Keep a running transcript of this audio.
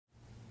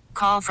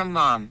call from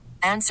mom.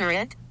 Answer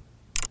it.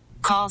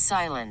 Call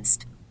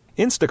silenced.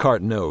 Instacart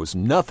knows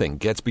nothing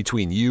gets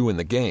between you and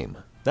the game.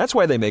 That's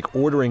why they make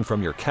ordering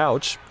from your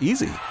couch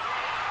easy.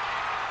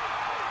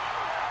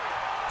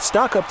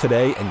 Stock up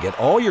today and get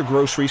all your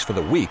groceries for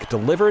the week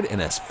delivered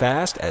in as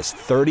fast as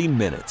 30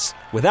 minutes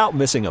without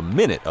missing a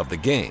minute of the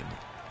game.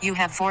 You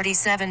have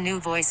 47 new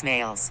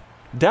voicemails.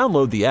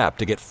 Download the app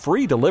to get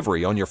free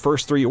delivery on your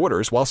first 3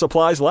 orders while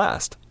supplies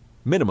last.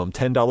 Minimum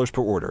 $10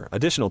 per order.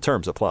 Additional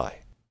terms apply.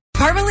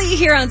 Parmalee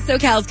here on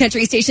SoCal's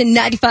Country Station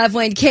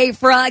 95.1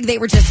 K-Frog. They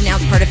were just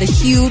announced part of the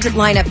huge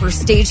lineup for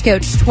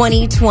Stagecoach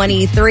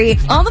 2023.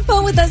 On the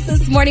phone with us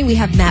this morning, we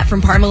have Matt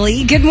from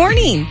Parmalee. Good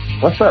morning.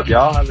 What's up,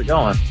 y'all? How's it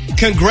going?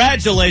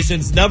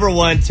 Congratulations. Number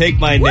one, Take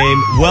My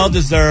Name. Well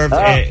deserved.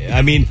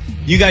 I mean,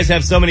 you guys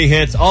have so many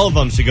hits. All of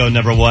them should go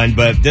number one,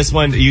 but this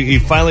one, you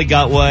finally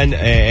got one,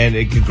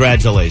 and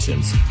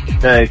congratulations.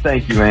 Hey,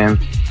 thank you, man.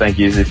 Thank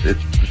you.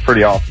 It's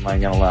pretty awesome, I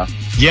ain't gonna lie.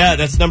 Yeah,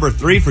 that's number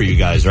 3 for you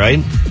guys, right?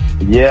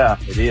 Yeah,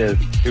 it is.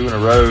 2 in a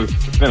row.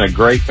 It's been a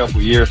great couple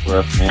of years for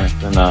us, man.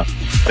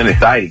 It's been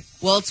exciting.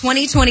 Well,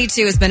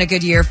 2022 has been a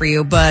good year for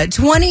you, but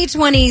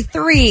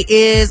 2023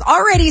 is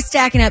already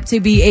stacking up to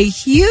be a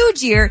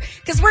huge year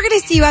because we're going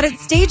to see you out at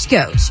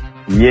Stagecoach.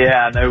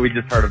 Yeah, I know. We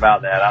just heard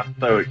about that. I'm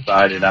so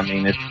excited. I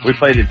mean, we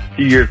played it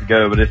 2 years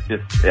ago, but it's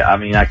just, I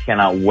mean, I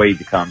cannot wait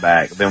to come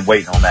back. I've been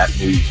waiting on that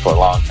news for a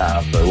long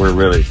time, so we're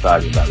really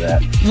excited about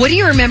that. What do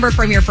you remember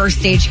from your first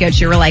Stagecoach?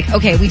 You were like,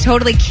 okay, we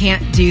totally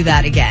can't do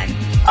that again.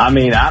 I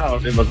mean,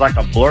 it was like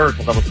a blur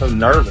because I was so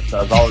nervous.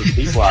 There was all these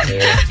people out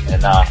there.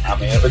 And, I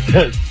mean, it was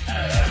just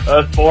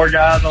us 4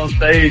 guys on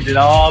stage and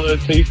all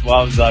those people.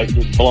 I was like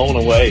just blown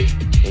away.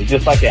 It's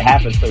just like it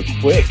happened so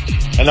quick.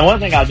 And the one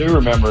thing I do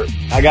remember,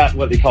 I got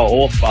what they call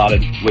oil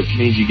spotted, which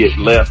means you get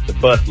left, the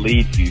bus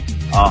leads you.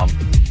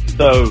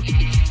 So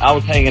I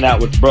was hanging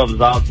out with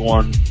Brothers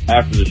Osborne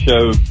after the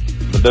show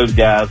with those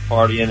guys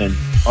partying. And,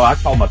 I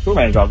called my tour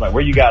manager. I was like,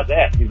 where you guys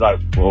at? He's like,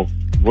 well,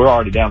 we're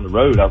already down the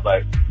road. I was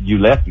like, you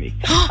left me.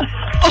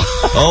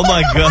 Oh,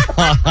 my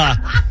God.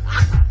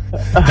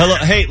 Hello.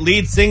 Hey,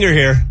 lead singer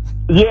here.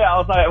 Yeah, I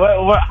was like,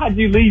 well, how'd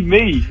you leave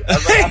me? I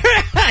was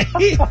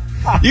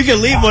like, you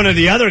can leave one of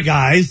the other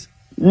guys.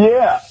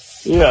 Yeah.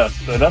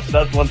 So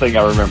that's one thing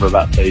I remember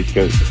about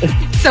Stagecoach.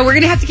 So we're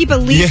going to have to keep a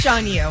leash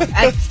on you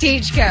at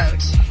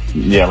Stagecoach.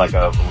 Yeah, like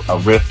a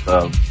wrist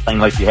thing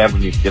like you have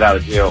when you get out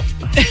of jail.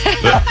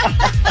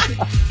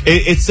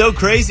 It's so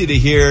crazy to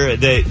hear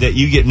that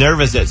you get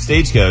nervous at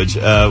Stagecoach.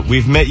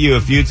 We've met you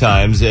a few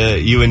times.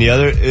 You and the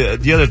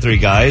other 3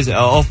 guys,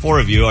 all 4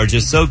 of you are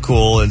just so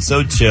cool and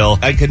so chill.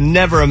 I could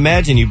never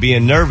imagine you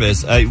being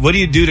nervous. What do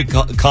you do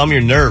to calm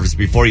your nerves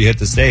before you hit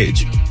the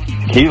stage?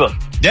 Tequila.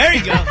 There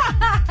you go.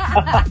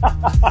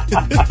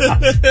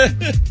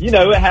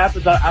 It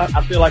happens.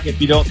 I feel like if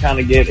you don't kind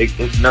of get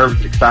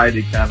nervous,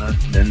 excited, kind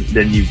of,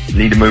 then you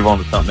need to move on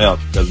to something else.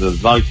 Because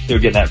as long as you're still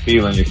getting that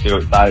feeling, you're still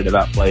excited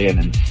about playing,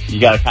 and you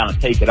got to kind of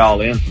take it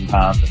all in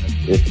sometimes.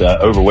 And it's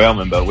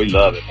overwhelming, but we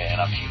love it, man.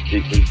 I mean,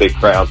 these big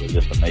crowds are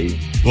just amazing.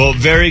 Well,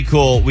 very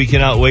cool. We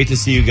cannot wait to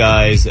see you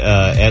guys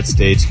at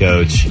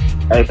Stagecoach.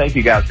 Hey, thank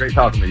you, guys. Great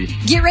talking with you.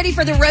 Get ready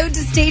for the road to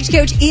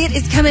Stagecoach. It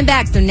is coming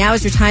back, so now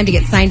is your time to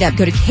get signed up.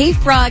 Go to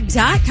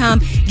kfrog.com.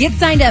 Get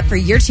signed up for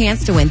your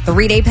chance to win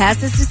 3-day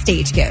passes to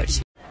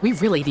Stagecoach. We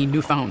really need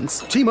new phones.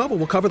 T-Mobile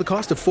will cover the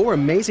cost of 4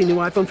 amazing new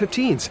iPhone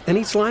 15s, and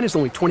each line is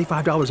only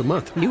 $25 a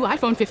month. New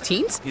iPhone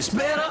 15s? It's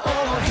better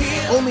over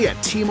here. Only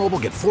at T-Mobile,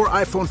 get 4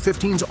 iPhone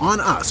 15s on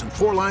us and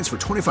 4 lines for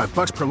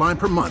 $25 per line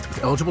per month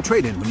with eligible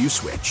trade-in when you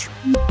switch.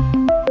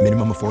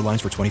 Minimum of 4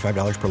 lines for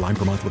 $25 per line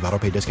per month with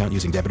autopay discount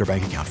using debit or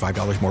bank account.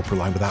 $5 more per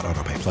line without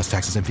autopay, plus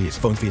taxes and fees.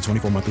 Phone fee at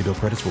 24 monthly bill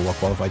credits for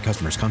well-qualified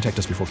customers. Contact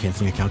us before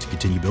canceling account to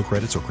continue bill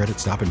credits or credit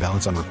stop and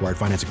balance on required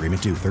finance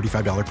agreement due.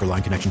 $35 per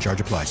line connection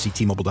charge applies. See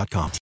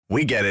T-Mobile.com.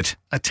 We get it.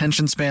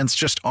 Attention spans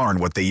just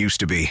aren't what they used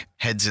to be.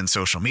 Heads in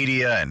social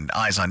media and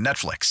eyes on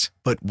Netflix.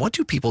 But what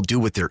do people do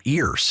with their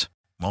ears?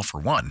 Well,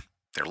 for one,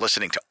 they're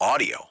listening to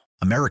audio.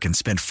 Americans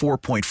spend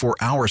 4.4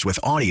 hours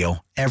with audio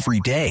every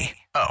day.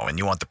 Oh, and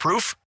you want the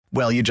proof?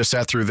 Well, you just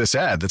sat through this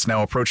ad that's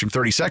now approaching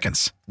 30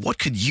 seconds. What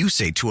could you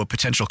say to a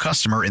potential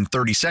customer in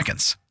 30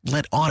 seconds?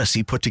 Let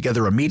Odyssey put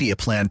together a media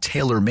plan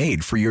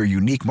tailor-made for your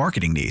unique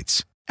marketing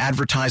needs.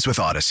 Advertise with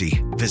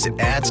Odyssey. Visit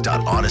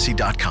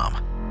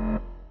ads.odyssey.com.